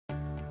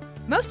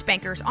Most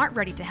bankers aren't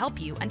ready to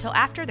help you until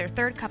after their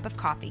third cup of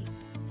coffee.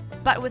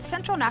 But with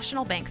Central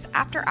National Bank's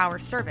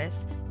after-hours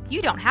service,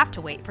 you don't have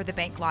to wait for the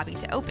bank lobby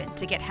to open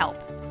to get help.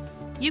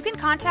 You can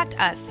contact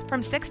us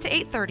from 6 to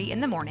 8:30 in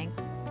the morning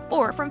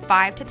or from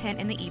 5 to 10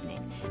 in the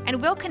evening,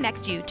 and we'll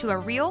connect you to a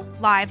real,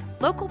 live,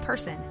 local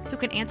person who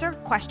can answer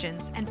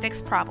questions and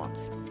fix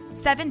problems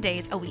 7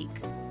 days a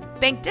week.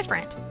 Bank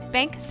different.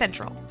 Bank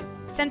Central.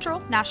 Central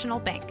National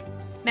Bank.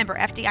 Member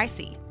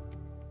FDIC.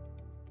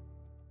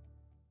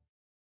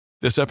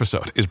 This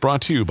episode is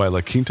brought to you by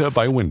La Quinta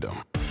by Wyndham.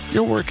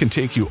 Your work can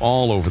take you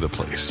all over the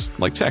place,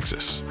 like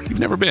Texas. You've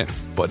never been,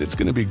 but it's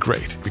going to be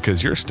great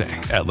because you're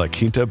staying at La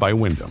Quinta by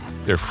Wyndham.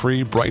 Their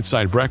free Bright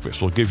Side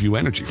breakfast will give you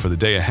energy for the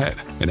day ahead.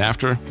 And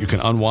after, you can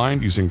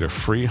unwind using their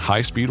free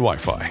high-speed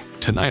Wi-Fi.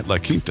 Tonight, La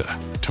Quinta.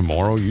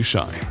 Tomorrow, you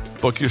shine.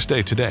 Book your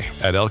stay today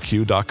at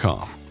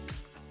lq.com.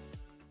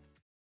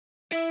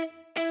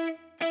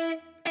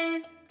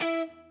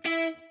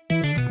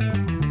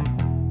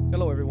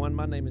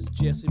 My name is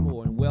Jesse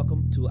Moore, and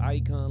welcome to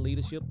Icon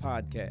Leadership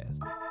Podcast.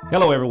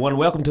 Hello, everyone.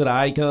 Welcome to the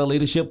Icon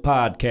Leadership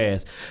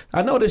Podcast.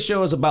 I know this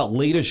show is about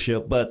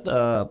leadership, but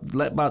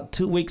about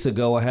 2 weeks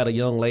ago, I had a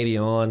young lady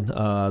on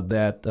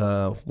that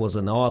was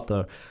an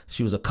author.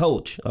 She was a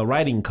coach, a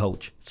writing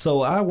coach.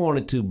 So I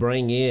wanted to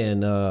bring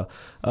in an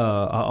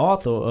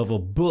author of a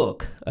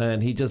book,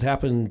 and he just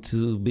happened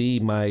to be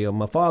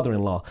my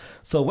father-in-law.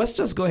 So let's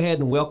just go ahead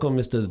and welcome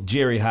Mr.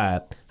 Jerry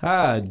Hyde.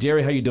 Hi,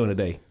 Jerry. How you doing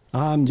today?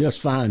 I'm just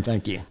fine,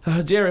 thank you.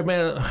 Jerry,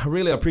 man, I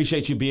really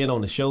appreciate you being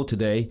on the show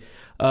today.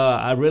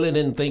 I really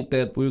didn't think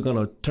that we were going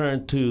to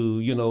turn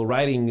to,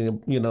 writing,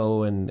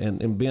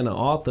 and being an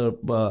author,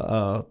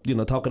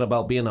 talking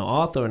about being an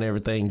author and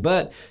everything.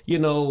 But, I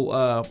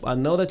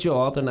know that you're an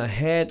author, and I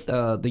had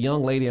the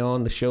young lady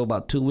on the show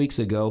about 2 weeks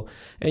ago.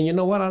 And you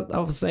know what? I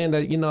was saying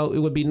that, it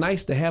would be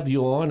nice to have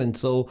you on. And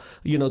so,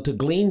 to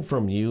glean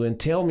from you and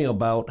tell me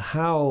about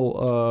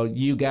how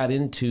you got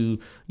into,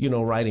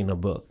 writing a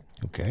book.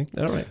 Okay.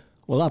 All right.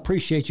 Well, I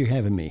appreciate you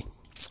having me.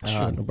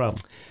 Sure, no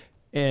problem.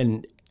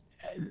 And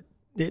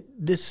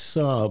this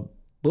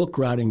book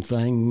writing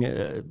thing,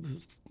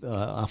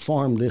 I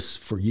farmed this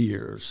for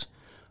years.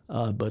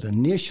 But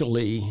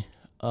initially,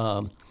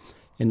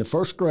 in the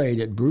first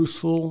grade at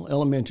Bruceville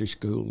Elementary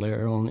School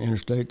there on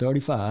Interstate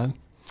 35,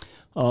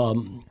 I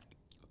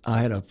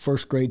had a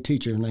first grade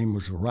teacher. Her name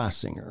was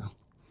Reisinger.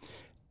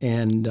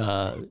 And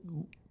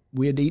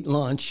we'd eat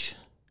lunch,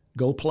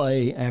 go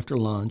play after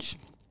lunch,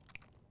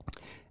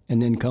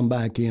 and then come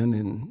back in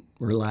and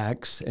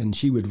relax, and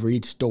she would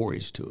read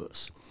stories to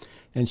us.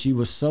 And she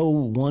was so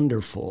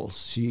wonderful.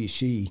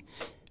 She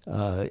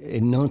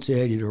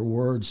enunciated her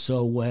words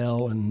so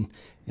well, and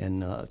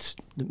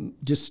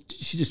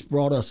she just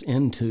brought us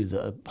into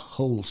the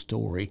whole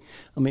story.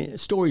 I mean,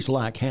 stories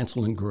like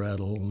Hansel and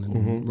Gretel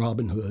and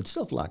Robin Hood,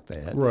 stuff like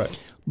that. Right.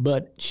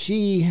 But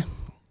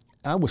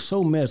I was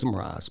so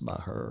mesmerized by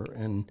her,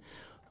 and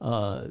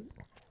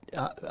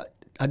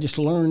I just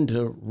learned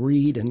to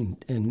read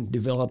and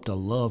developed a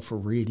love for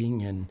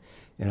reading, and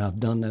I've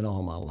done that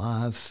all my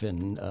life.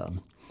 And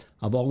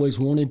I've always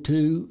wanted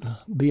to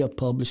be a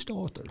published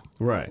author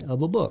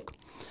of a book.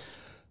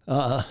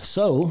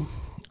 So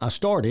I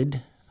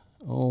started,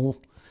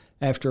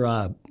 after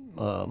I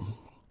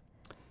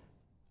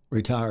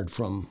retired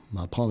from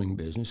my plumbing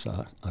business,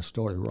 I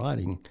started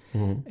writing.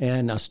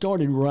 And I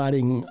started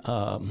writing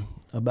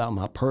about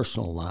my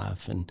personal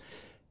life.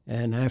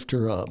 And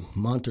after a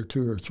month or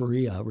two or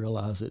three, I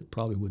realized it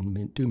probably wouldn't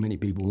be too many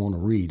people want to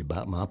read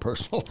about my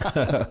personal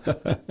life.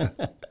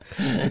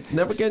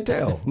 Never can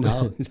tell.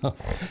 No.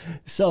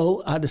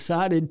 So I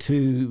decided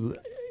to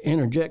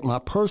interject my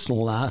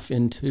personal life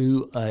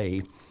into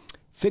a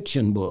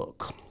fiction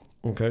book.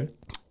 Okay.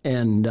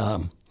 And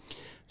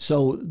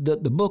so the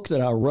book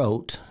that I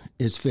wrote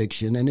is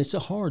fiction, and it's a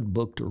hard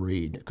book to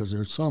read because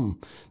there's some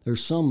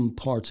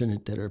parts in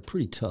it that are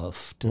pretty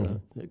tough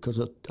because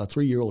a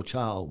 3-year-old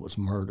child was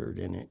murdered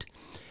in it,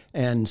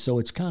 and so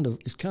it's kind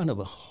of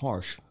a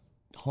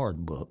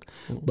hard book,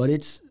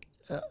 but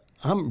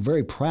I'm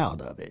very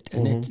proud of it,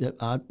 and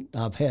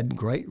I've had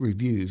great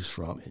reviews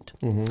from it.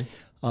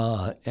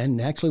 And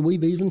actually,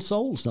 we've even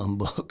sold some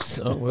books.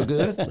 Oh, well,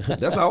 good.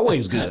 That's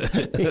always good.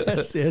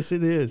 Yes,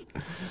 it is.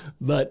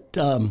 But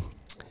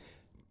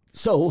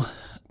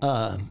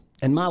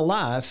and my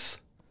life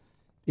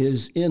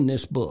is in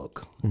this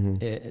book.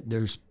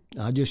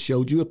 I just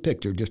showed you a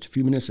picture just a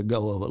few minutes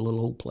ago of a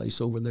little old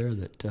place over there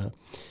that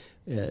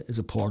is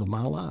a part of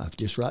my life,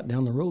 just right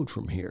down the road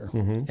from here.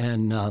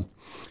 And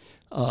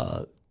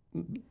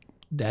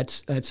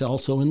that's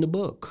also in the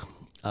book.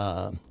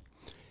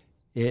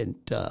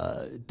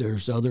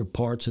 There's other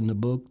parts in the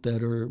book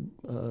that are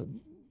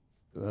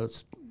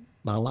that's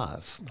my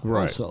life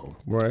also.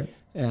 Right.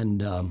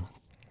 And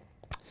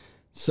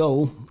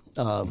so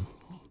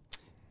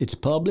it's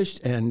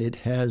published, and it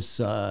has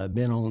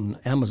been on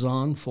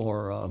Amazon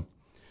for a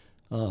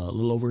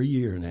little over a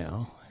year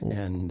now,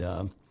 and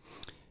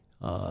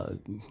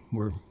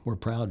we're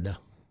proud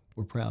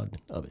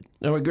of it.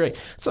 Oh, great.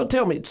 So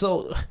tell me,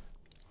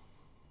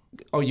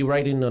 Are you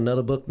writing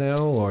another book now,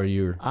 or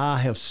you're? I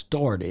have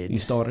started. You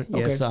started?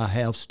 Yes, Okay. I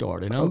have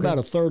started. I'm about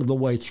a third of the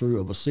way through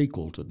of a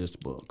sequel to this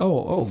book.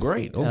 Oh,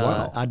 great! Oh,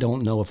 wow. I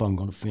don't know if I'm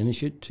going to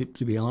finish it,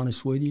 to be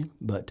honest with you,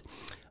 but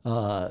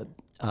I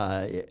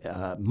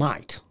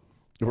might.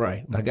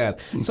 Right, I got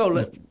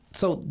it.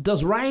 So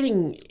does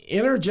writing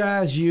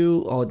energize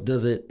you, or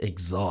does it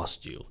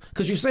exhaust you?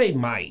 Because you say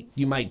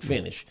you might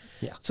finish.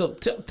 Yeah. So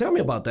tell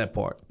me about that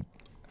part.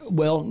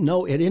 Well,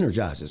 no, it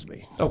energizes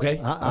me. Okay.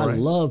 I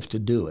love to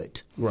do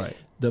it. Right.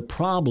 The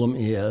problem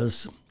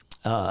is,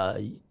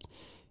 I'm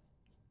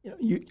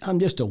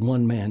just a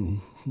one-man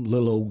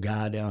little old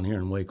guy down here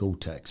in Waco,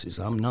 Texas.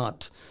 I'm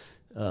not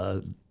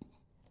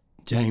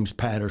James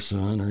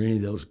Patterson or any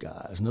of those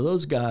guys. Now,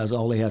 those guys,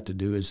 all they have to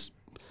do is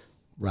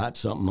write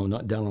something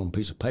down on a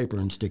piece of paper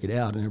and stick it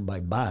out, and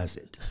everybody buys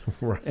it.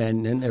 Right.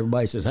 And then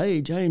everybody says,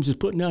 hey, James is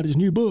putting out his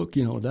new book,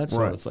 that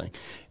sort of thing.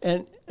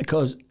 And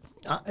because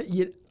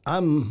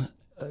I'm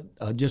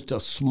just a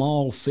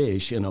small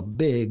fish in a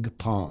big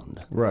pond.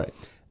 Right.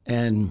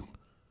 And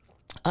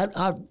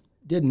I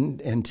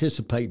didn't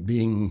anticipate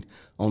being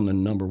on the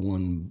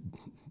 #1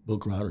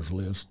 book writers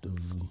list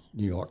of the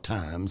New York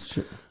Times.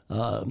 Sure.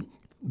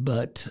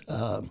 But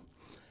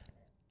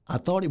I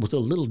thought it was a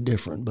little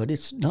different, but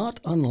it's not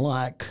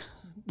unlike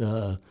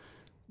the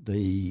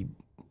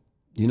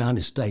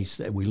United States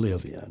that we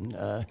live in.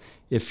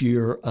 If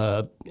you're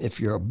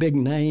a big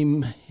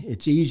name,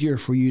 it's easier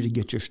for you to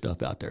get your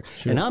stuff out there.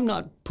 Sure. And I'm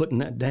not putting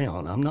that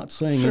down. I'm not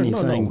saying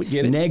anything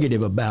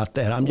negative about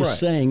that. I'm just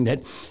saying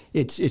that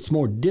it's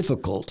more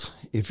difficult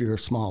if you're a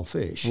small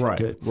fish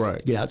to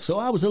get out. So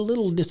I was a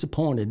little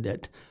disappointed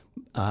that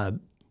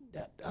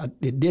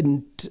it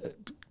didn't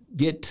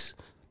get.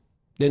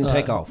 Didn't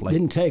take off.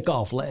 Didn't take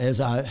off as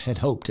I had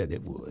hoped that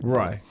it would.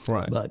 Right.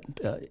 But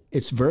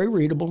it's very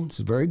readable. It's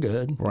very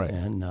good. Right.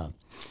 And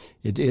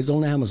it is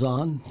on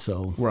Amazon.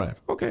 So. Right.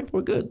 Okay.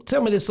 Well, good.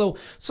 Tell me this. So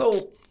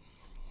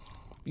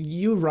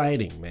you're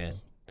writing,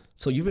 man.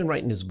 So you've been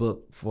writing this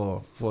book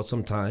for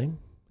some time.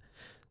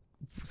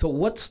 So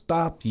what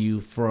stopped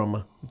you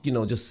from,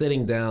 just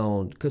sitting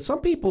down? Because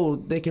some people,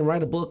 they can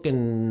write a book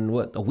in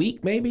a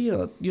week maybe,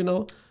 or.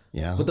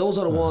 Yeah. But those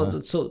are the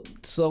ones.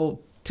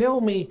 So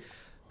tell me.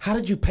 How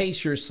did you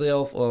pace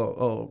yourself,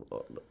 or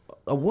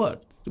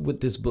what with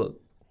this book?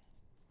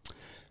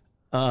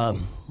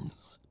 The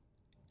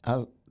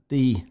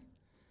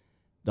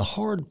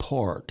hard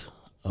part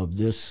of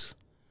this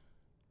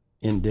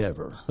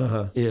endeavor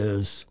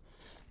is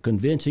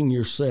convincing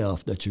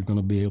yourself that you're going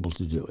to be able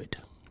to do it.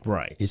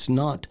 Right. It's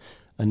not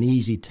an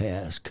easy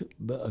task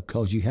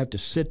because you have to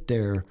sit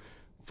there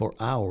for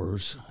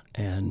hours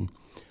and.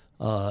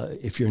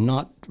 If you're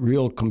not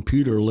real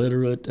computer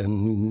literate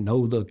and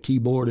know the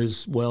keyboard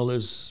as well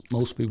as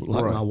most people,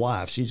 like my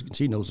wife,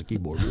 she knows the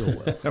keyboard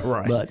real well.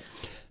 Right. But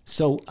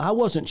so I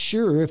wasn't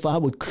sure if I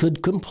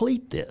could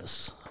complete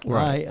this.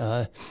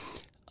 Right.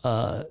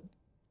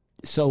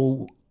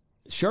 So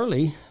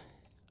Shirley,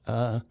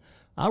 I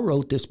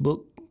wrote this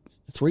book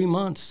 3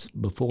 months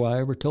before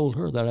I ever told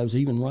her that I was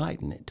even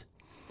writing it.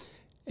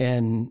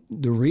 And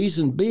the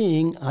reason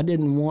being, I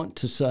didn't want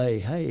to say,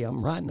 hey,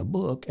 I'm writing a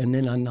book, and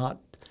then I not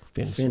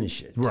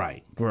finish it.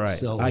 Right.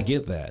 So, I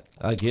get that.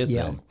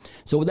 that.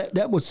 So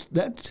that was.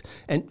 But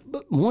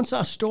once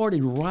I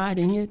started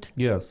writing it,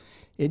 yes,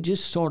 it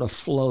just sort of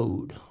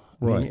flowed.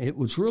 Right. I mean, it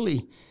was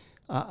really,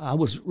 I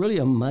was really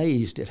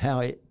amazed at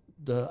how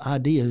the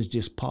ideas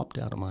just popped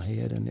out of my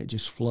head and it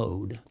just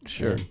flowed.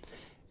 Sure.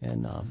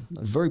 And I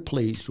was very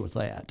pleased with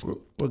that.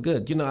 Well,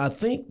 good. I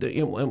think that,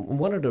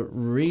 one of the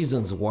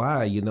reasons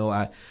why,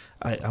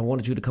 I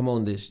wanted you to come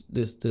on this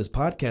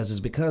podcast is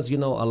because, a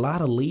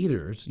lot of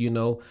leaders,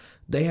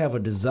 they have a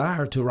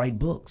desire to write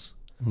books,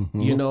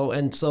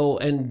 and so,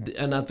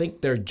 and I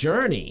think their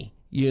journey,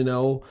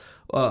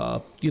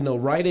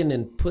 writing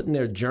and putting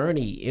their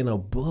journey in a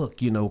book,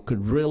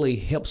 could really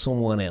help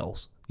someone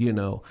else.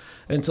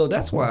 And so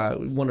that's why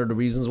one of the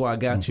reasons why I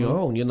got you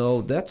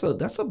on. That's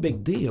a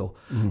big deal.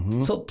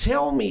 So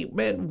tell me,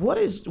 man, what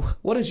is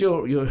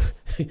your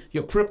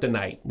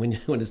kryptonite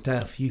when it's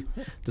time for you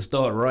to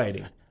start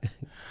writing?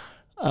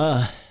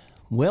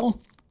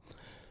 Well,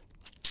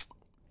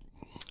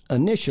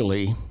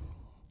 initially,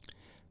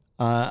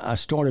 I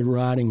started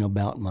writing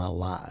about my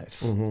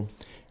life,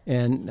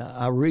 and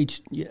I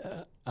reached.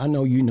 I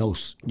know you know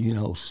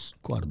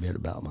quite a bit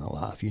about my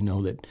life. You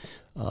know that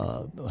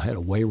I had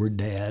a wayward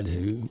dad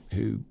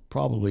who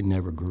probably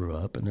never grew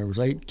up, and there was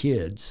 8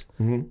 kids,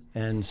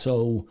 and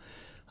so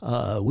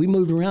we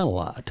moved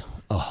around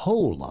a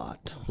whole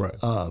lot. Right.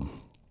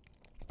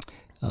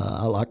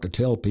 I like to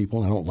tell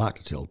people, I don't like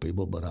to tell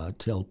people, but I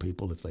tell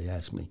people if they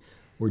ask me,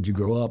 where'd you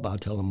grow up? I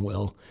tell them,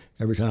 well,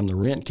 every time the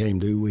rent came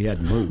due, we had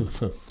to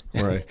move.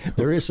 Right.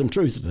 There is some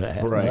truth to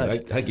that.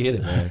 Right. I get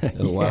it, man.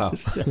 Wow.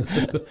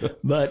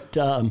 But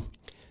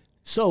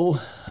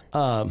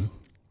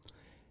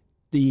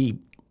the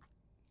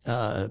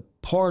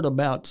part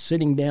about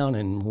sitting down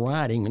and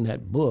writing in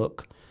that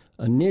book,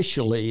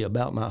 initially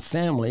about my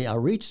family, I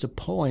reached a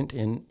point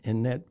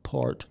in that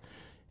part,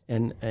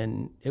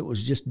 and it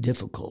was just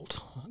difficult.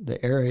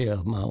 The area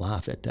of my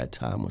life at that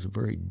time was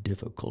very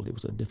difficult. It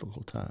was a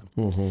difficult time.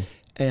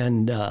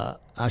 And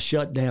I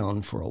shut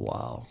down for a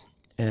while,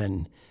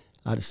 and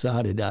I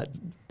decided that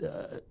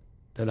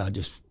I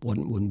just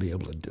wouldn't be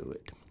able to do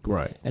it.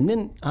 Right. And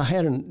then I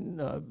had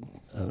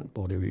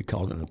whatever you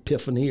call it, an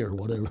epiphany or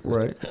whatever.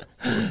 Right.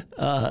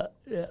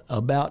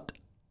 About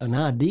an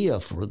idea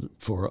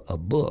for a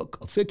book,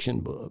 a fiction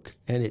book,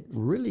 and it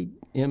really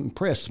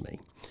impressed me.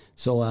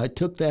 So I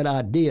took that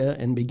idea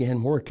and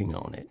began working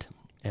on it,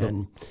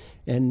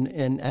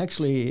 and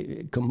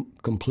actually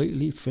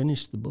completely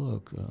finished the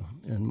book,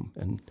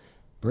 and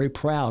very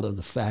proud of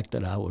the fact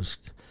that I was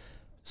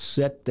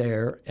set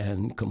there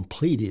and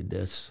completed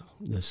this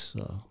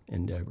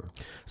endeavor.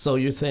 So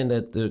you're saying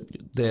that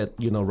that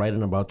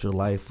writing about your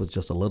life was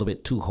just a little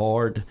bit too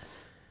hard?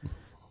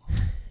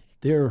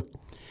 There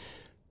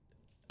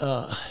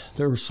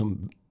were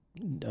some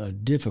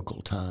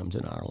difficult times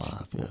in our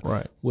life.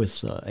 Right.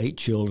 With 8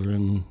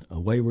 children, a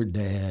wayward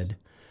dad,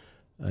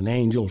 an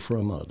angel for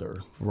a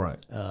mother.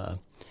 Right.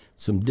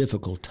 Some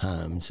difficult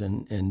times,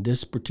 and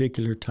this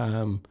particular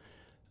time,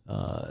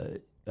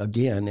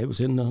 again, it was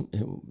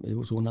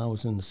when I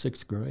was in the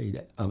 6th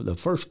grade, the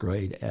 1st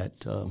grade at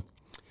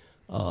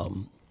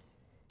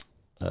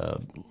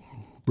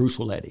Bruce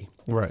Valetti.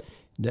 Right.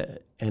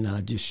 And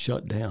I just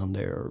shut down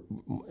there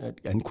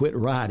and quit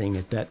writing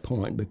at that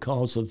point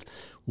because of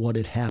what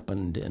had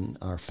happened in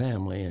our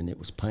family, and it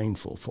was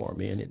painful for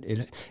me.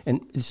 And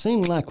it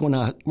seemed like when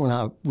I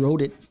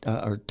wrote it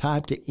or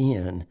typed it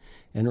in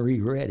and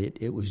reread it,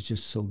 it was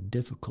just so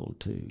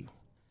difficult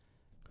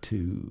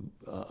to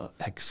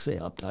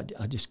accept.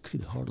 I just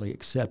could hardly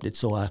accept it,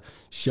 so I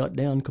shut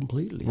down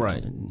completely.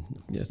 Right.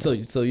 Yeah.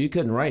 So you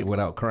couldn't write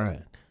without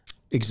crying.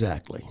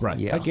 Exactly. Right.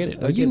 Yeah. I get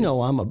it.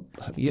 I'm a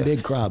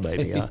big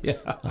crybaby.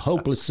 A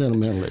hopeless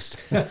sentimentalist.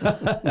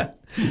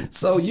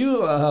 So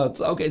you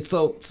okay?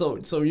 So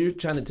you're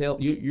trying to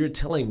tell you're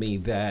telling me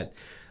that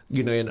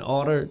in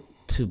order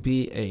to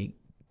be a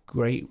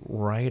great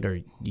writer,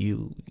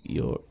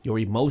 your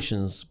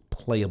emotions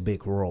play a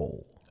big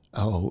role.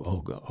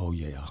 Oh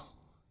yeah.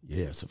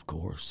 Yes, of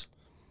course.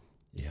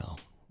 Yeah.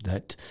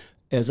 That,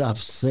 as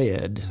I've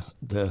said,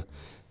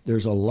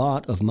 there's a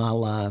lot of my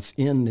life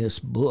in this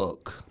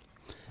book.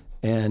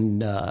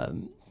 And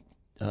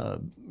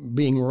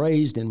being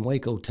raised in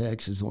Waco,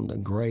 Texas, one of the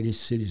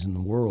greatest cities in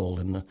the world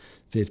in the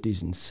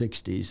 50s and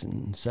 60s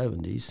and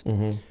 70s,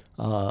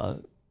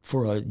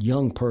 for a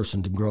young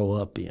person to grow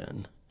up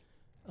in,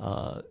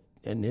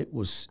 and it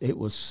was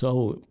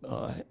so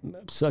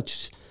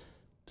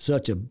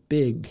such a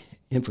big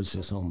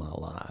emphasis on my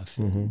life,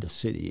 in the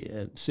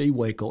city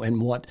Waco,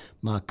 and what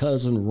my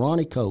cousin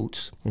Ronnie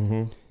Coates,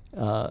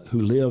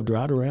 who lived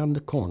right around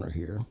the corner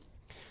here.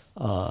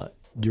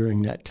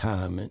 During that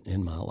time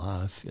in my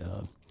life,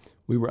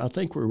 I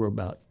think we were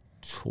about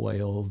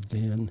 12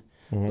 then,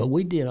 but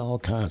we did all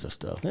kinds of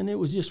stuff, and it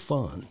was just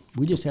fun.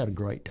 We just had a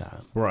great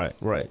time. Right.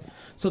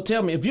 So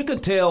tell me, if you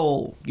could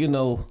tell,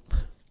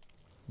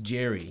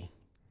 Jerry,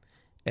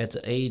 at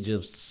the age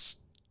of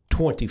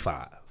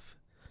 25,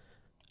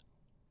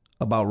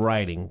 about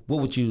writing, what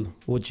would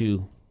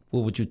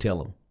you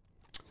tell him?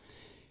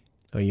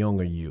 A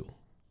younger you,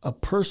 a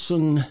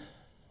person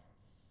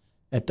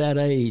at that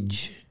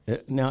age.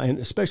 Now, and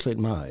especially at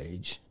my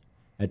age,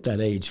 at that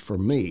age for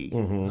me,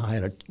 I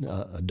had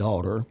a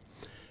daughter,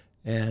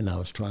 and I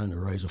was trying to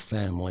raise a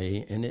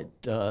family, and it,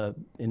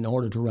 in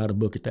order to write a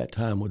book at that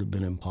time, would have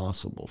been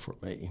impossible for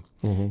me.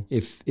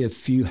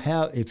 If you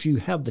have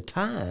the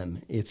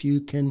time, if you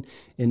can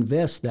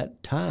invest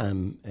that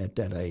time at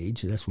that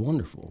age, that's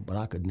wonderful. But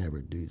I could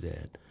never do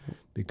that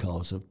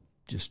because of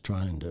just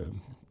trying to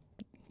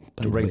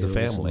raise a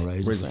family.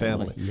 Raise a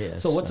family.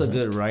 Yes. So, what's a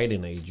good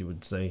writing age, you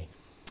would say?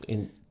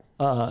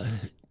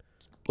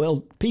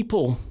 Well,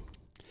 people,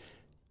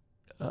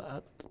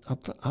 I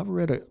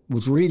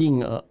was reading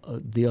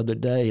the other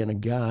day, and a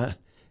guy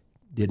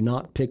did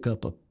not pick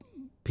up a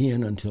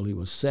pen until he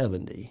was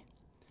 70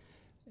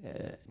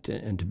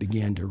 and to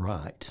begin to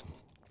write.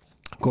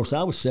 Of course,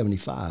 I was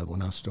 75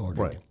 when I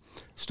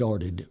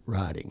started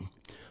writing.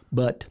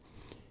 But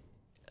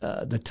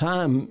the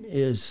time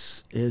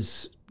is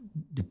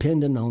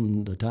dependent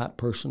on the type of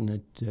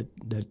person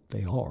that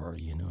they are,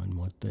 and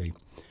what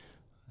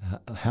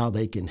how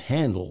they can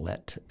handle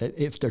that,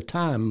 if their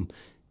time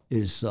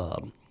is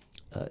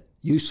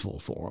useful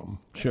for them.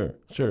 Sure.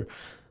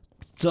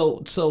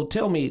 So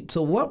tell me,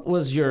 so what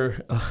was your,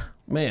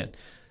 man,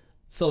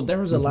 so there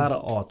was a lot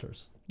of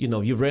authors.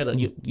 You've read,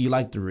 you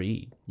like to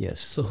read. Yes.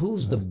 So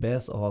who's the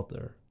best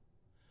author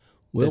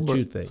that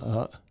you think?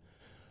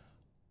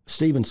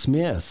 Stephen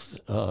Smith,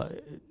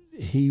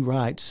 he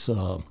writes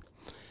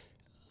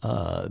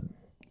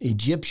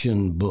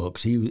Egyptian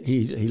books. He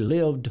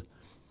lived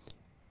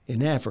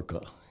in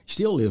Africa. He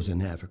still lives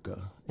in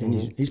Africa,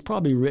 and he's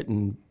probably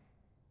written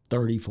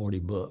 30, 40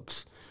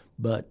 books.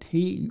 But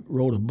he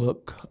wrote a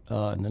book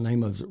in the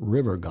name of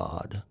River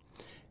God,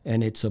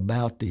 and it's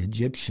about the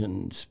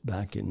Egyptians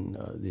back in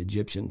the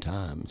Egyptian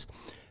times.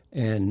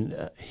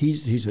 and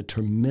he's a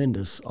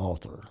tremendous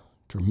author.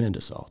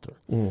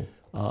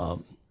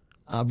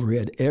 I've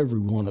read every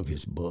one of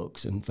his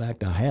books. In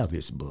fact, I have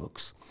his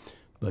books.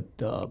 But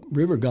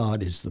River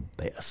God is the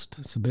best.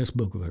 It's the best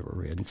book I've ever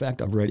read. In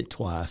fact, I've read it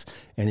twice,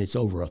 and it's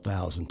over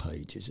 1,000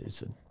 pages.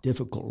 It's a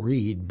difficult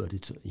read, but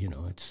it's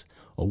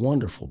a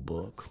wonderful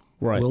book.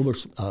 Right.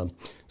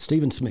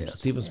 Stephen Smith.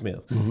 Stephen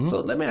Smith. Mm-hmm.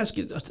 So let me ask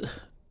you.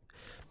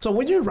 So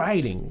when you're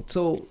writing,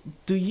 so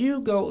do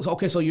you go?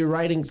 Okay, so you're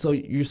writing. So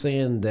you're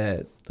saying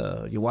that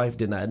your wife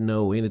did not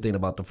know anything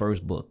about the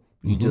first book.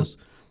 You just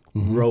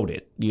wrote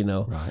it,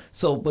 Right.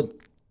 So, but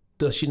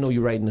does she know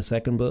you're writing the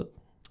second book?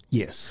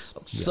 Yes.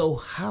 So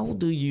how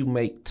do you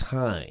make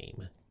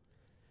time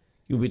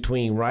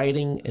between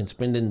writing and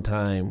spending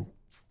time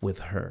with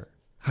her?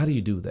 How do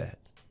you do that?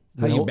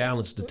 How do you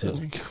balance the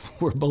two?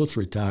 We're both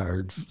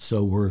retired,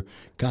 so we're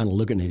kind of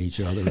looking at each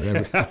other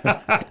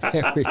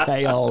every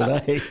day, all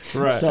day.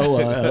 Right. So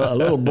a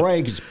little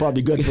break is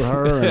probably good for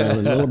her, and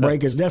a little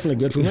break is definitely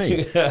good for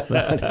me.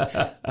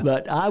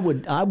 But I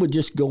would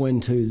just go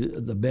into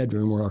the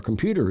bedroom where our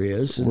computer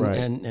is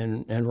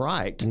and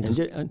write.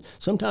 And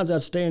sometimes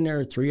I'd stay in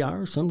there 3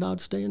 hours.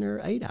 Sometimes I'd stay in there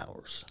 8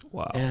 hours.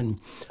 Wow.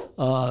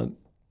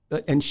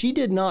 And she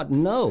did not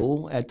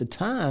know at the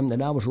time that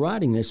I was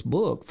writing this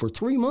book. For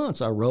 3 months,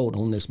 I wrote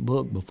on this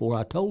book before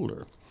I told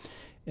her,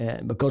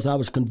 because I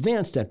was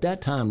convinced at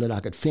that time that I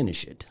could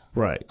finish it.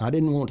 Right. I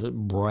didn't want to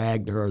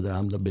brag to her that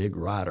I'm the big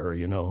writer,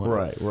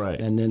 Right.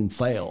 and then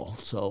fail.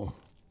 So.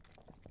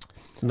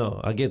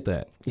 No, I get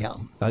that. Yeah.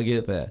 I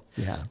get that.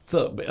 Yeah.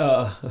 So,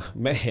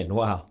 man,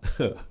 wow.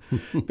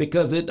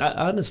 Because I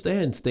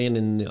understand staying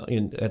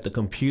in at the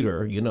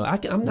computer.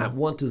 I'm not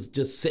one to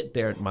just sit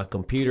there at my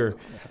computer.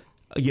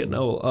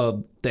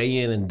 Day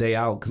in and day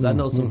out, because I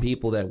know some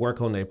people that work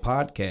on their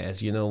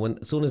podcast,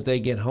 as soon as they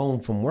get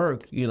home from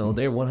work, they're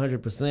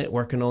 100%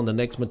 working on the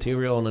next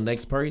material, on the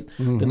next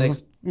the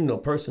next,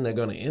 person they're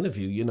going to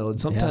interview,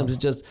 sometimes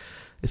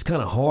it's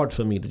kind of hard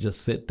for me to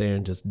just sit there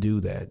and just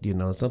do that.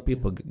 Some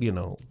people,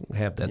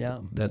 have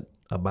that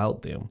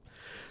about them.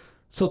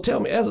 So tell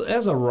me,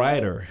 as a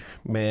writer,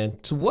 man,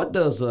 so what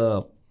does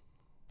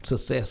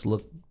success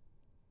look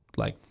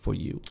like for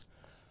you?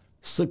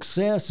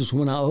 Success is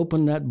when I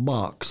opened that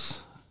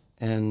box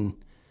and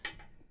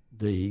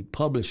the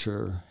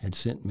publisher had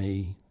sent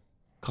me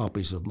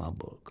copies of my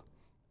book.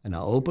 And I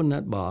opened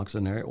that box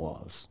and there it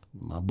was,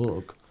 my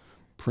book,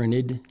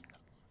 printed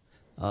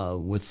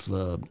with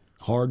the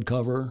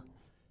hardcover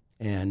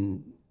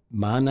and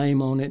my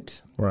name on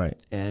it. Right.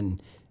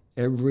 And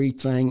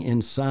everything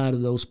inside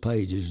of those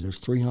pages, there's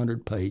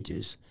 300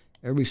 pages,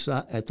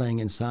 everything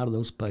inside of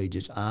those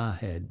pages, I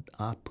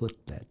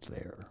put that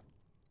there.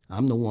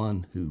 I'm the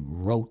one who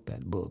wrote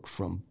that book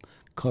from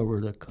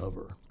cover to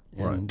cover.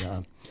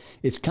 And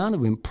it's kind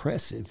of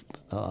impressive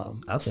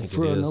I think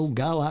for it is. an old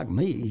guy like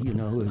me,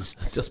 who's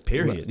just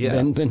period, yeah.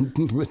 Been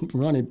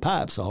running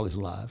pipes all his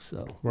life.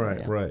 So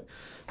Right.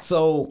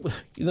 So,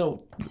 do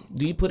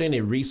you put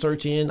any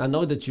research in? I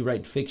know that you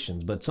write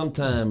fiction, but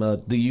sometimes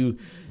do you,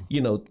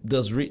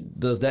 does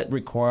that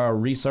require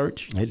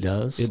research? It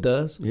does. It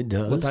does? It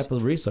does. What type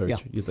of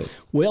research you think?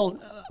 Well,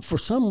 for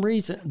some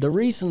reason, the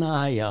reason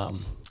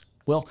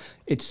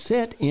it's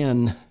set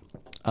in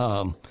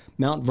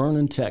Mount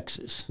Vernon,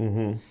 Texas.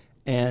 Mm-hmm.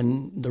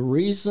 And the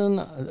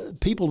reason,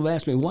 people have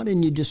asked me, why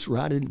didn't you just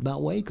write it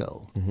about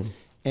Waco? Mm-hmm.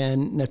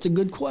 And that's a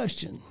good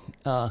question.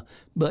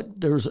 But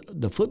there's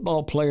the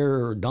football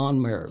player,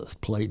 Don Meredith,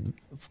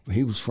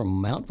 he was from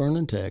Mount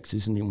Vernon,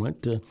 Texas, and he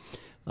went to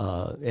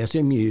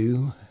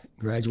SMU,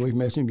 graduated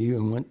from SMU,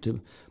 and went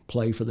to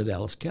play for the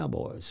Dallas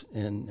Cowboys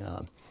and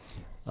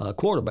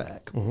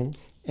quarterback. Mm-hmm.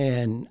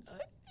 And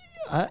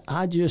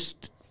I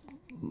just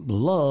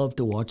loved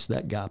to watch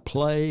that guy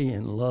play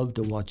and loved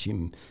to watch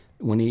him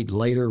when he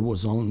later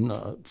was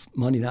on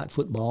Monday Night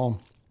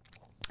Football.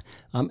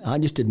 I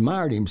just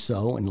admired him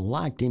so and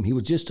liked him. He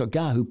was just a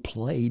guy who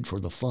played for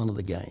the fun of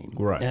the game.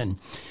 Right.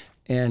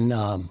 And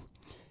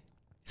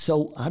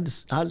so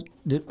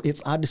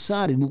if I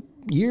decided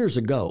years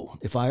ago,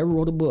 if I ever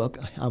wrote a book,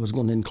 I was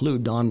going to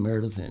include Don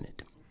Meredith in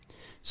it.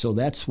 So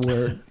that's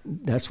where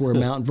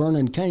Mount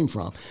Vernon came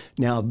from.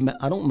 Now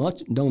I don't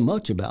know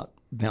much about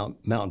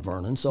Mount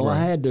Vernon, so I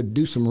had to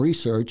do some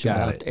research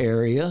about the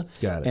area.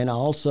 Got it. And I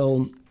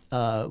also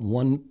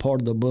one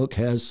part of the book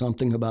has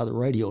something about the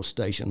radio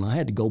station. I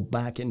had to go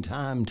back in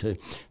time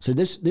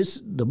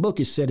the book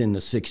is set in the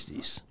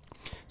 60s.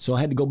 So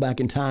I had to go back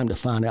in time to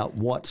find out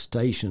what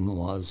station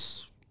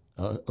was,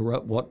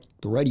 what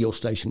the radio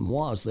station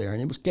was there,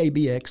 and it was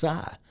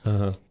KBXI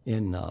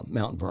in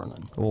Mount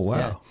Vernon. Oh,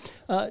 wow.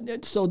 Yeah.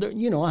 So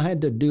I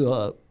had to do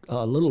a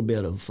little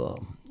bit of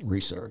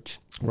research.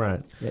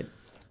 Right.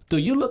 Do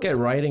you look at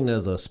writing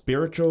as a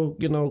spiritual,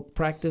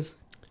 practice?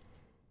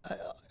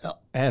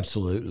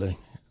 Absolutely.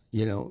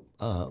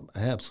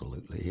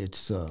 Absolutely.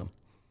 It's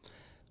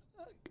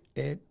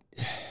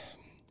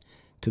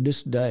to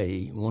this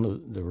day, one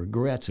of the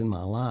regrets in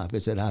my life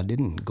is that I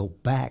didn't go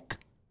back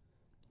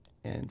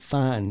and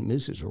find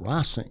Mrs.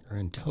 Reisinger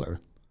and tell her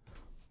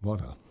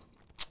what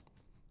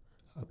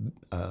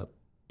a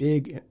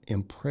big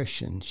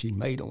impression she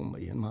made on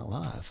me in my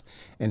life,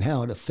 and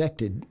how it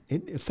affected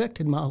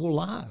my whole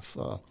life.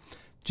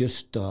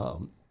 Just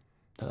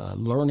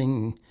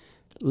learning,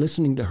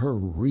 listening to her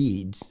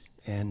read,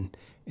 and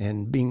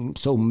being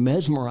so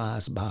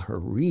mesmerized by her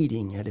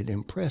reading, and it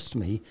impressed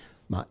me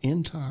my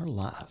entire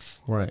life.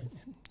 Right.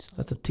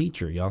 That's a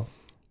teacher, y'all.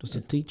 Just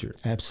a teacher.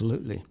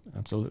 Absolutely.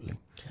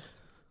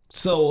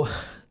 So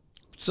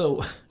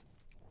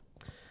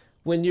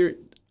when you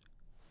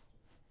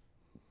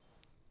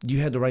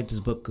had to write this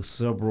book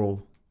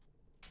several.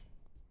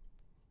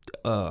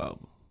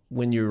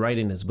 When you're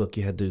writing this book,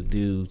 you had to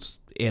do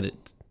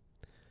edits.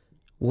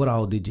 What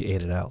all did you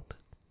edit out?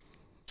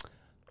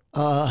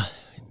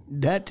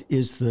 That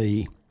is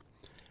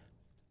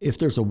if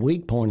there's a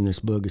weak point in this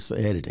book, it's the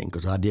editing,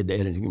 because I did the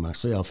editing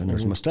myself, and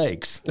there's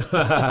mistakes.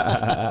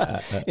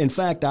 In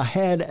fact, I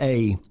had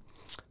a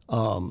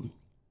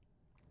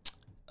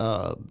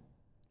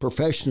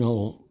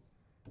professional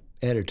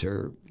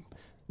editor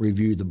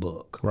review the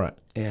book. Right.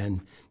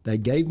 And they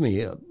gave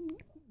me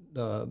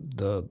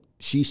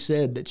she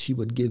said that she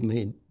would give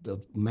me the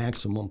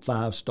maximum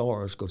 5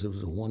 stars because it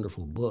was a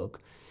wonderful book,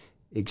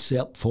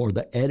 except for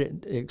the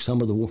edit.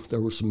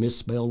 There were some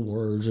misspelled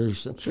words.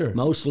 Sure.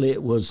 Mostly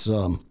it was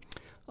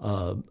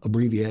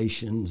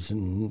abbreviations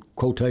and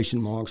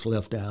quotation marks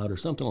left out or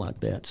something like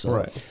that. So,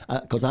 right.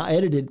 Because I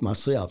edited it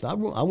myself. I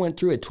went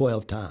through it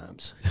 12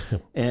 times.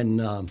 And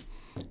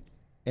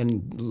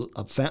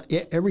I found,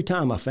 every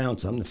time I found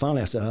something,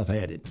 finally I said, I've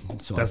had it.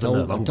 So I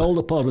told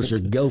the publisher,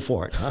 go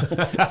for it.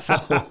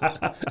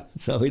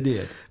 So he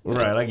did.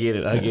 Right, I get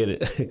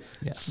it.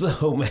 Yeah.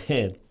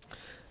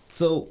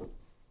 So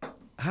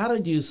how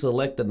did you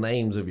select the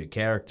names of your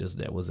characters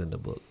that was in the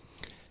book?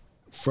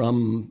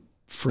 From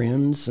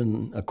friends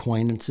and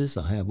acquaintances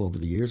I have over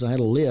the years. I had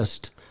a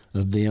list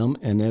of them,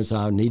 and as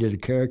I needed a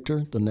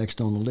character, the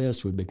next on the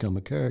list would become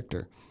the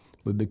character.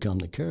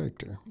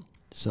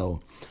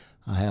 So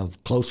I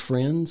have close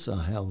friends.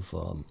 I have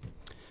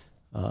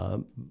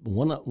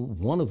one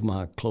of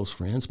my close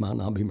friends might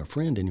not be my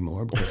friend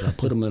anymore because I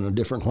put them in a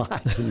different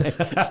light than they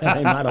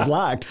might have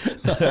liked.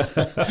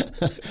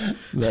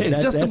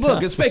 It's just a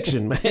book. It's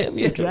fiction, man.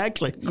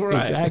 Exactly.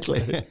 Right.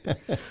 Exactly.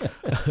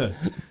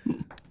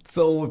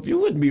 So if you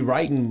wouldn't be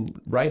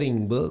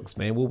writing books,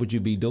 man, what would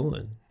you be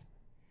doing?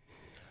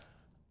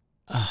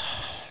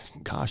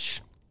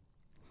 Gosh.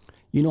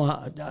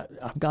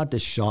 I've got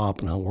this shop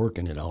and I work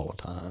in it all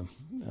the time.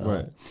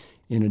 Right.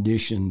 In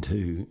addition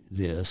to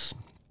this.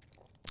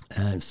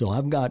 And so I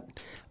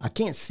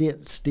can't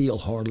sit still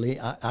hardly.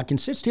 I can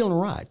sit still and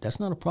write. That's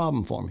not a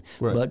problem for me.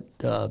 Right. But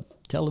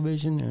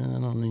television,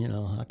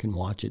 I can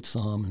watch it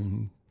some.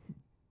 And,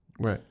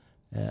 right.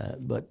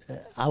 But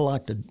I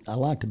like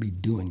to be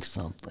doing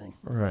something.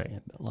 Right. Yeah,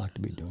 I like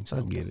to be doing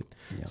something. I get it.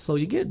 Yeah. So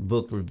you get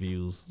book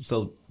reviews.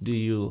 So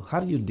how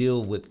do you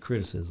deal with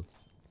criticism?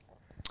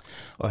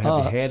 Or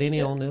have you had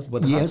any on this?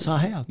 But yes, I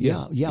have.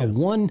 Yeah.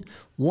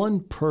 One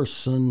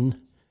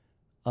person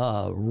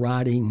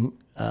writing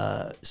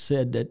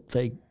said that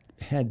they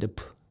had to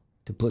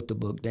put the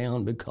book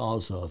down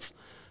because of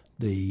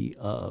the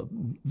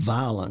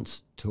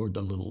violence toward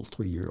the little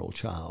 3-year-old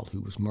child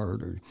who was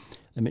murdered.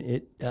 I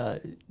mean,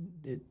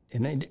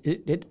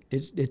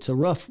 it's a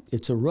rough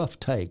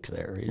take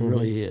there. It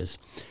really is,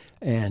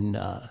 and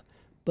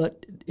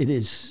but it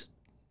is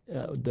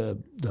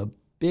the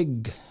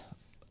big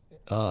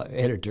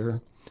editor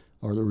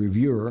or the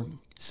reviewer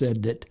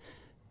said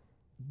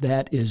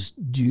that is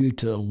due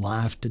to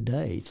life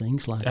today.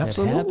 Things like that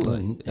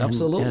happen.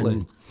 Absolutely.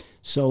 And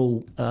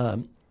so,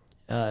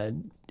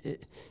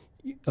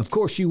 of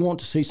course, you want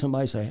to see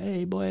somebody say,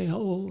 "Hey, boy,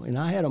 ho!" And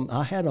I had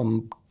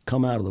them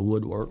come out of the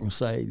woodwork and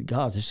say,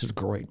 "God, this is a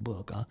great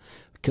book. I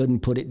couldn't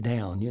put it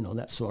down,"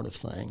 that sort of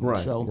thing.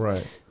 Right. So,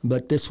 right.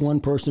 But this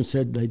one person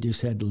said they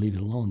just had to leave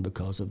it alone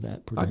because of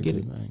that particular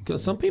thing.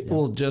 Because some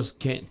people just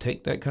can't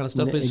take that kind of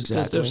stuff.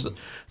 Exactly. There's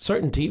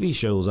certain TV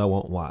shows I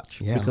won't watch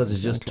because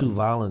it's just too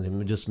violent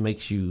and it just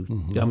makes you.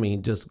 I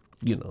mean, just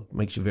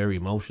makes you very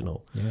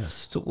emotional.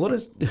 Yes. So what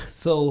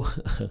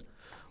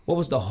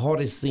was the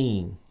hardest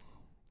scene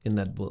in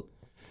that book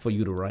for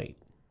you to write?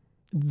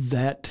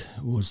 That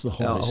was the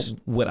hardest.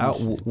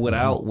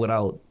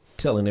 Without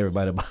telling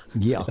everybody about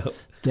it. Yeah,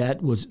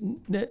 that was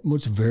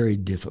very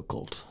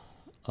difficult.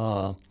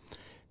 I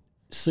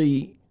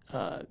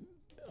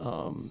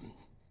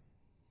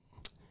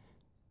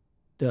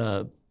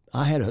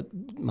had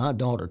my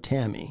daughter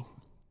Tammy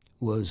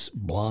was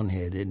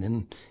blonde-headed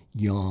and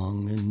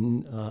young,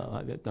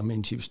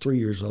 and she was 3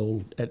 years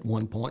old at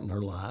one point in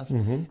her life,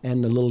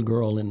 and the little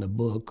girl in the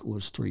book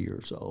was 3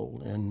 years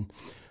old, and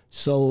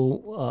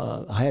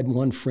so I had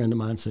one friend of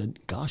mine said,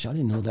 "Gosh, I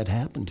didn't know that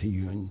happened to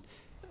you," and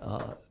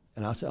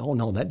I said, "Oh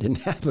no, that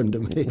didn't happen to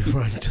me."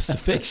 Right, it's just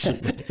fiction.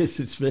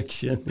 This is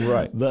fiction,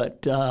 right?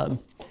 But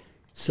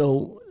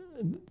so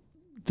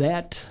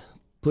that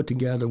put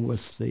together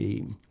with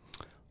the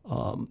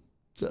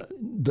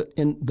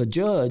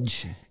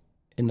judge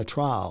in the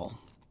trial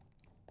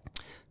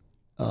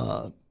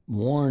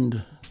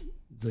warned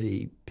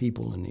the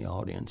people in the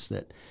audience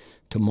that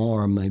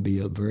tomorrow may be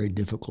a very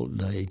difficult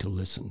day to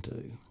listen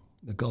to,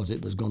 because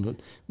it was going to.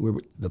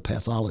 The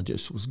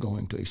pathologist was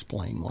going to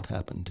explain what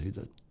happened to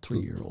the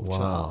 3-year-old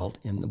child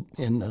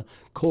in the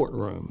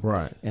courtroom.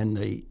 Right. And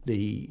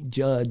the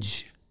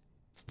judge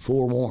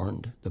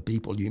forewarned the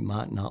people, you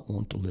might not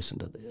want to listen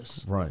to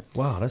this. Right.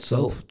 Wow, that's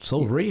so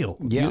real.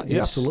 Yeah,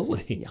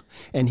 Absolutely. Yeah.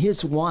 And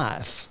his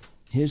wife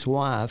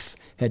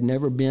had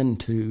never been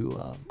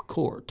to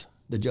court,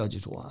 the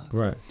judge's wife.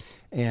 Right.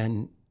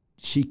 And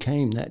she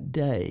came that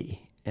day,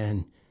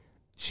 and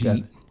she. Got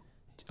it.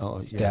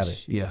 Oh, yes, Got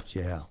it. Yeah.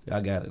 Yeah. I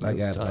got it. It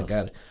was I tough.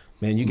 got it.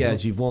 Man, you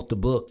guys, you want the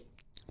book.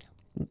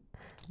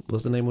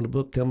 What's the name of the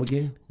book? Tell me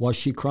again. Was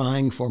she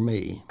crying for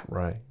me?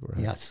 Right.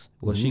 Yes.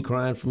 Was she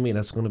crying for me?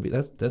 That's going to be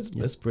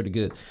that's pretty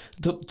good.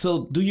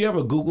 So do you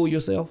ever Google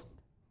yourself?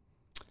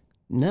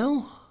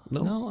 No,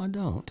 I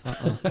don't.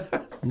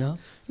 No. You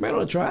might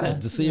want to try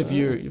that to see if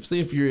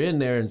you're in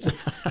there and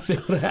see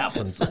what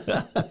happens.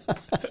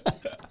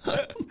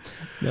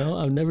 No,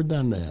 I've never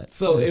done that.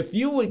 So if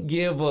you would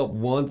give up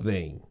one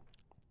thing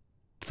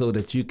so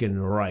that you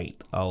can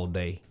write all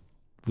day,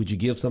 would you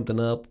give something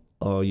up,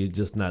 or you're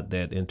just not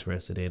that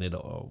interested in it?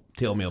 Or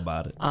tell me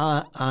about it.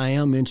 I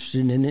am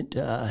interested in it,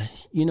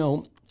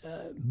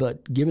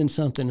 but giving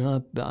something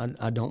up,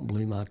 I don't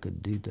believe I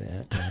could do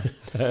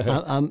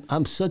that.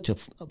 I'm such a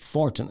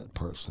fortunate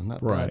person.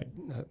 Right.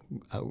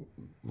 I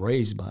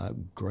raised by a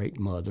great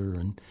mother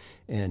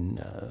and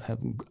have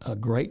a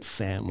great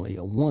family,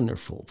 a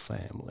wonderful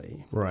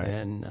family. Right.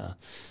 And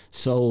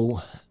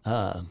so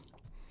I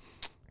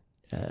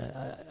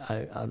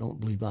don't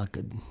believe I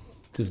could.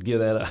 Just give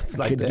that up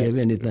like could that. give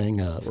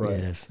anything up. Right.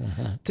 Yes.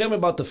 Tell me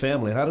about the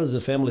family. How does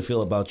the family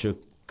feel about your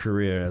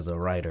career as a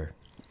writer?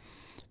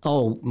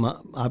 Oh,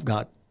 I've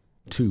got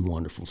 2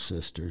 wonderful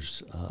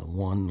sisters.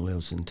 One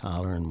lives in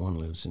Tyler and one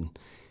lives in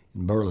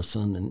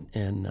Burleson,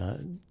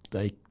 and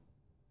they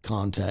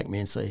contact me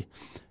and say,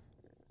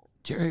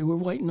 Jerry, we're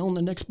waiting on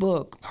the next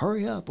book.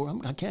 Hurry up, or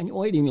I can't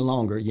wait any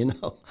longer,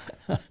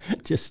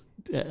 Just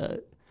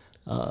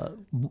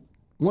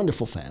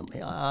wonderful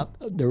family.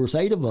 There was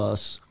 8 of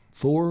us.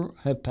 4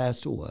 have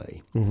passed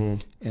away,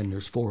 and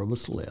there's 4 of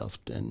us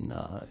left, and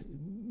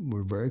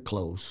we're very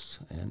close,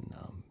 and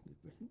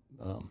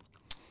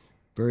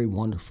very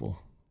wonderful,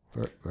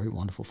 very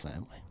wonderful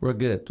family. We're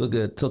good.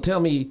 So tell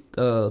me,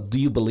 do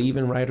you believe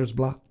in writer's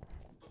block?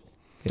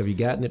 Have you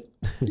gotten it?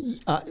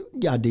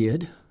 Yeah, I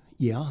did.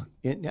 Yeah,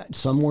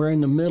 somewhere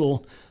in the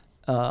middle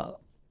of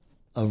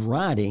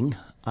writing,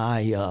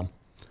 I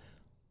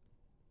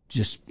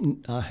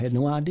had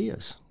no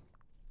ideas.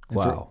 And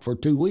Wow. For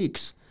 2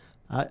 weeks,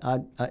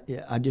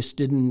 I just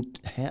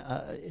didn't.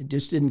 It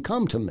just didn't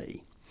come to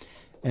me,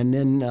 and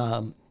then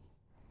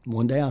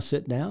one day I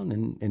sat down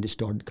and it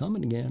started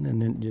coming again,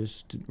 and then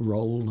just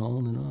rolled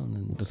on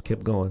and Just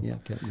kept going. yeah,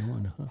 kept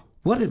going.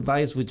 What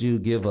advice would you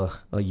give a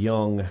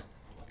young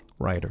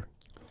writer?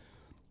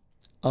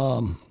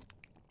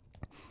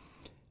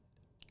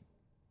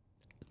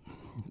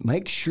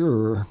 Make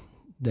sure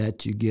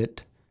that you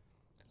get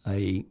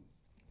a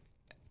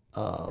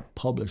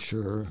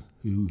publisher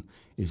who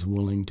is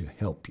willing to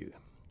help you.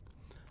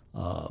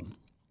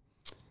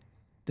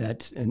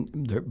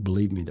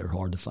 Believe me, they're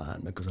hard to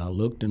find, because I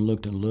looked and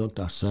looked and looked.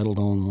 I settled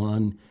on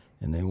one,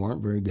 and they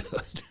weren't very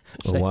good.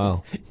 Oh,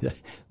 wow.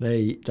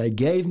 They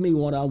gave me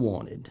what I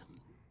wanted.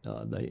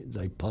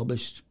 They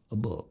published a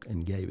book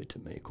and gave it to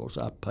me. Of course,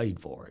 I paid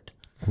for it,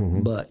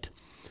 but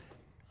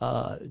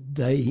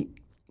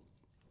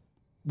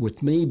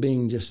with me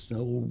being just an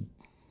old,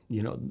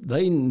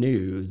 they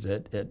knew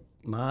that at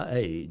my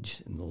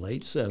age, in the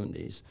late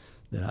 70s,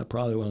 that I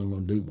probably wasn't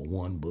going to do but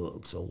one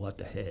book. So what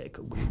the heck?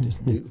 We'll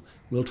just do.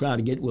 We'll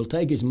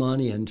take his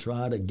money and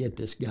try to get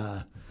this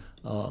guy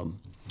a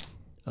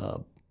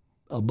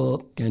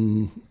book,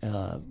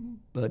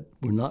 but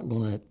we're not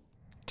going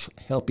to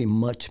help him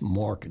much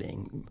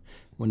marketing.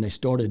 When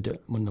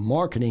the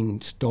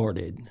marketing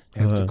started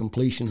after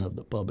completion of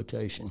the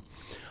publication,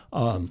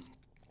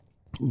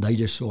 they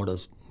just sort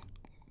of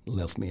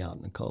left me out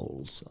in the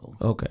cold. So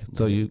Okay,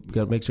 so you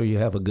got to make sure you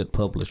have a good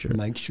publisher.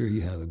 make sure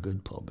you have a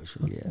good publisher.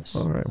 Yes.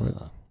 All right,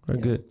 very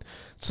good.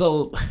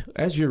 So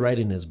as you're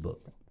writing this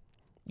book,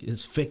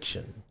 it's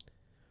fiction.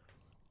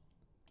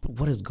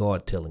 What is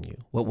God telling you?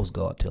 What was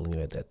God telling you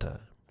at that time?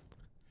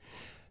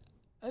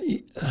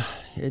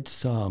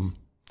 It's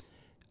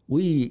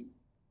we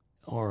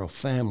are a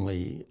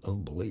family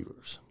of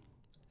believers,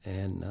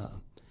 and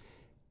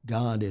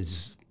God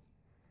is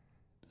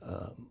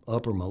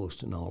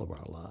uppermost in all of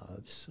our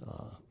lives.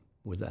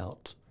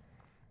 Without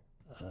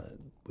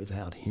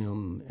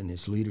Him and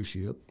His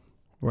leadership,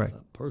 Right.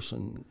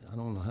 I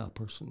don't know how a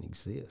person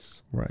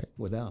exists Right.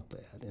 without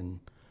that. And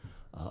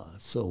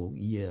so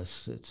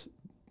yes,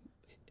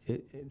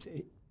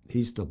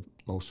 He's the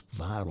most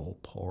vital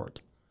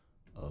part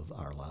of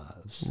our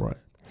lives. Right.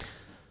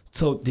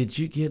 So did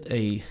you get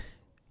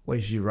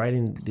was you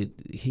writing, did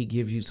He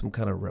give you some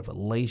kind of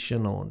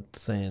revelation on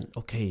saying,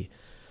 okay,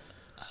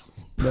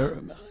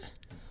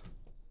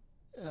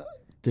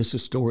 This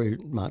story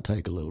might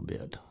take a little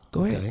bit.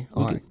 go okay? ahead.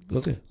 All right.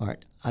 Okay. All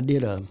right. I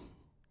did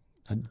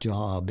a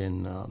job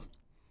in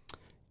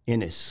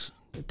Ennis,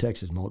 the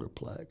Texas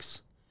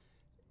Motorplex,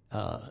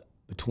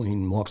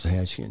 between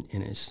Waxahachie and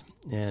Ennis.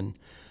 And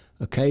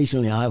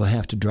occasionally I would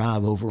have to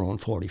drive over on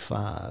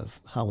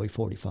Highway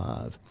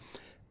 45,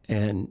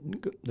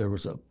 and there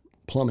was a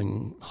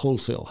plumbing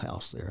wholesale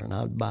house there, and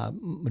I would buy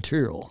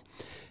material.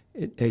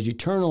 As you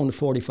turn on the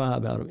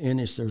 45 out of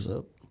Ennis, there's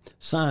a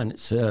sign that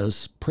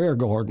says Prayer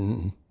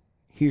Garden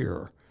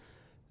here,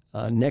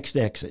 next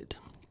exit.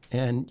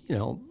 And,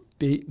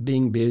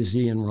 being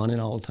busy and running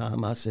all the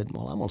time, I said,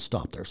 well, I'm going to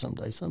stop there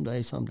someday. So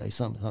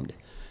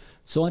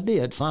I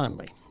did,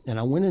 finally. And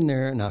I went in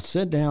there, and I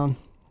sat down.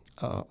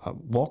 I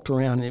walked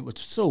around, and it was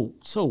so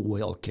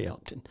well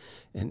kept.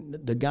 And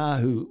the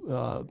guy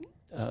who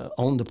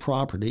owned the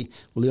property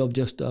lived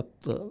just up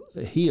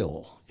the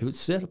hill. It was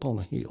set up on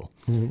a hill.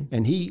 Mm-hmm.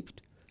 And he,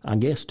 I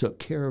guess, took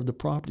care of the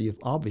property.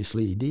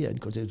 Obviously he did,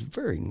 because it was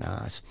very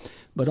nice.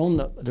 But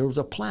there was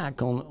a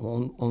plaque on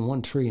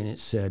one tree, and it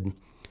said,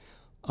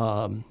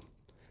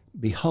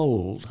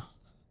 "Behold,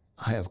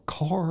 I have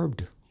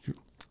carved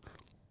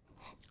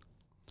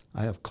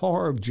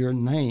your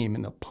name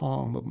in the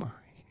palm of my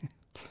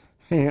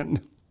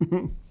hand."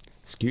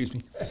 Excuse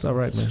me. It's all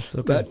right, man. It's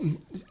okay. But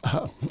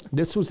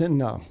this was in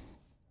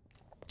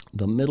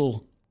the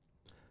middle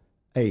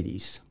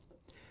 80s.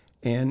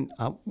 And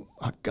I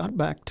got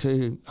back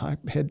to, I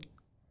had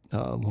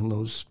one of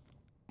those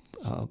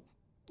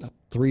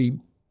 3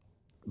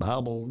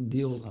 Bible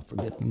deals. I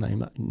forget the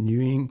name.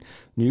 New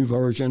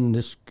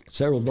version.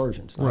 Several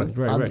versions. Right.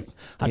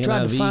 I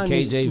tried to find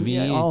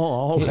KJV,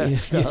 all that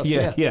stuff.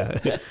 Yeah.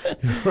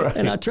 Right.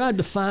 And I tried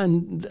to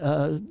find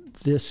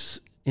this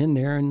in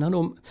there, and none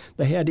of them,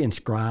 they had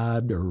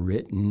inscribed or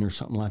written or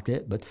something like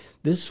that. But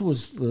this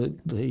was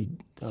the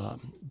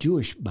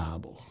Jewish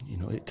Bible.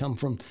 It come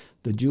from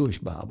the Jewish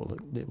Bible.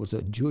 It was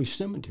a Jewish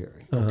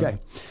cemetery. Uh-huh. Okay.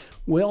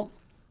 Well,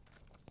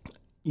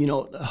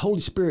 the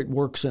Holy Spirit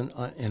works in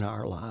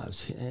our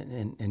lives,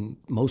 and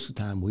most of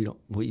the time we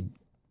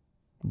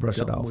brush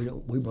it off.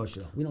 We brush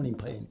it off. We don't even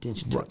pay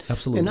attention to it.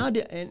 Absolutely.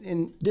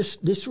 And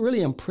this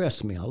really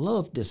impressed me. I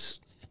love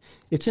this.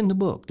 It's in the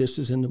book. This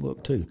is in the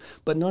book too.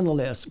 But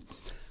nonetheless,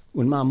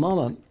 when my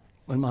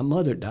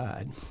mother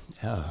died,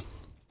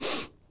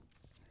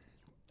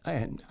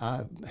 and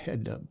I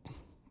had a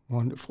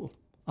wonderful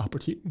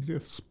opportunity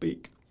to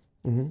speak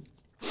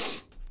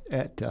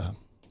at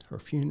her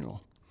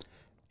funeral,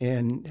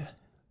 and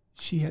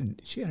she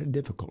had a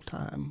difficult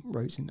time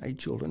raising 8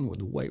 children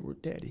with a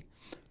wayward daddy,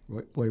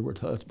 wayward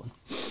husband.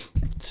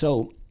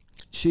 So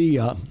she,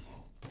 I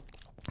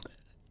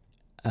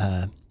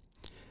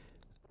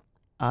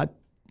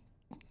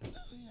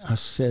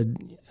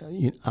said,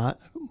 I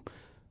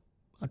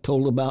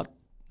told her about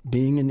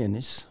being in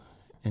Ennis,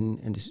 and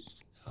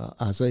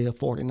Isaiah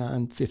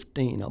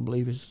 49:15, I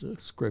believe, is the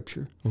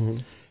scripture. Mm-hmm.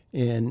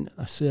 And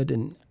I said,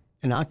 and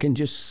I can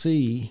just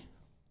see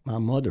my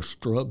mother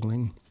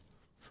struggling,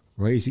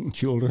 raising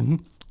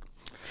children,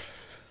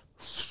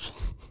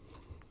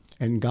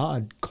 and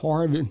God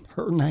carving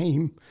her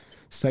name,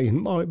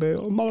 saying, Molly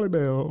Bell.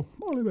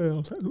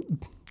 That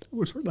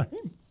was her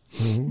name,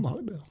 mm-hmm.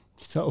 Molly Bell.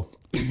 So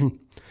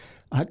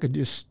I could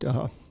just,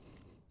 I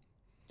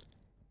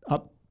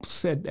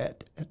said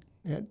that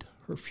at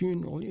her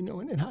funeral,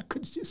 and I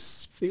could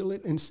just feel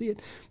it and see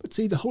it. But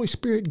see, the Holy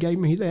Spirit gave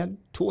me that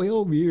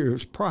 12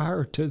 years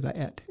prior to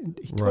that. And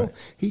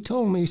he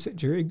told me, he said,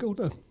 Jerry,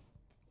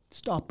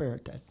 stop there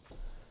at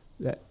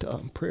that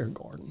prayer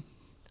garden.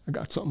 I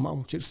got something I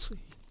want you to see.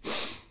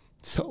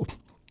 So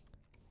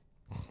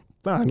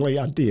finally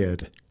I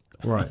did.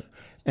 Right.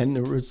 And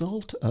the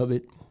result of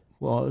it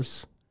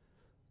was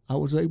I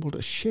was able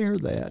to share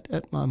that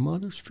at my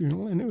mother's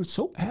funeral, and it was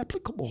so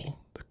applicable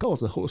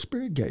because the Holy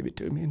Spirit gave it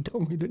to me and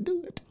told me to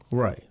do it.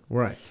 Right.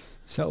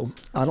 So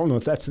I don't know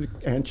if that's the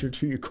answer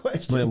to your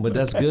question. Man, but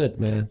that's good,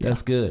 man. Yeah.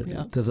 That's good.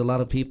 Yeah. Because a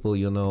lot of people,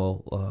 they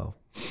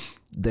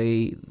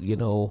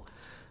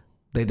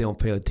don't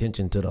pay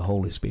attention to the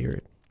Holy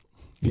Spirit.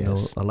 You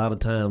know, a lot of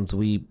times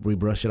we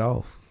brush it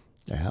off.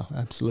 Yeah,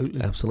 absolutely.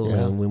 Yeah.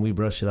 And when we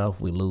brush it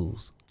off, we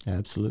lose.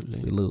 Absolutely.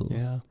 We lose.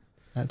 Yeah,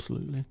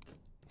 absolutely.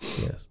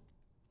 Yes.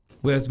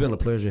 Well, it's been a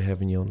pleasure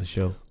having you on the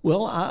show.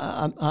 Well,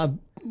 I've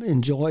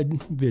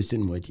enjoyed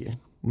visiting with you.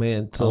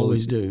 Man, so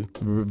always do.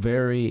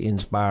 Very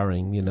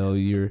inspiring.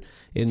 You're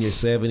in your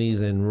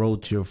 70s and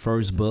wrote your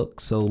first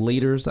book. So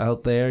leaders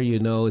out there,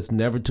 it's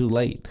never too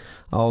late.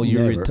 All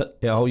you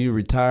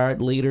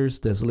retired leaders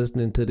that's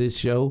listening to this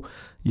show,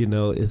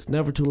 it's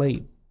never too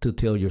late to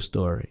tell your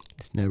story.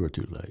 It's never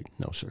too late.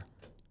 No, sir.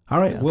 All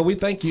right. Yeah. Well, we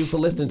thank you for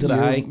listening to the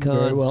Icon.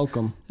 You're very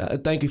welcome.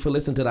 Thank you for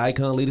listening to the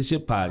Icon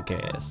Leadership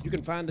Podcast. You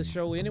can find the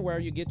show anywhere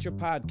you get your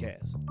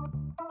podcast.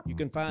 You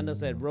can find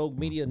us at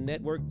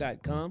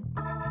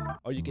roguemedianetwork.com,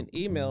 or you can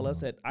email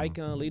us at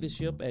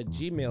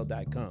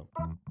iconleadership@gmail.com,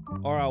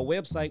 or our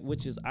website,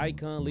 which is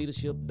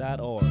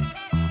iconleadership.org.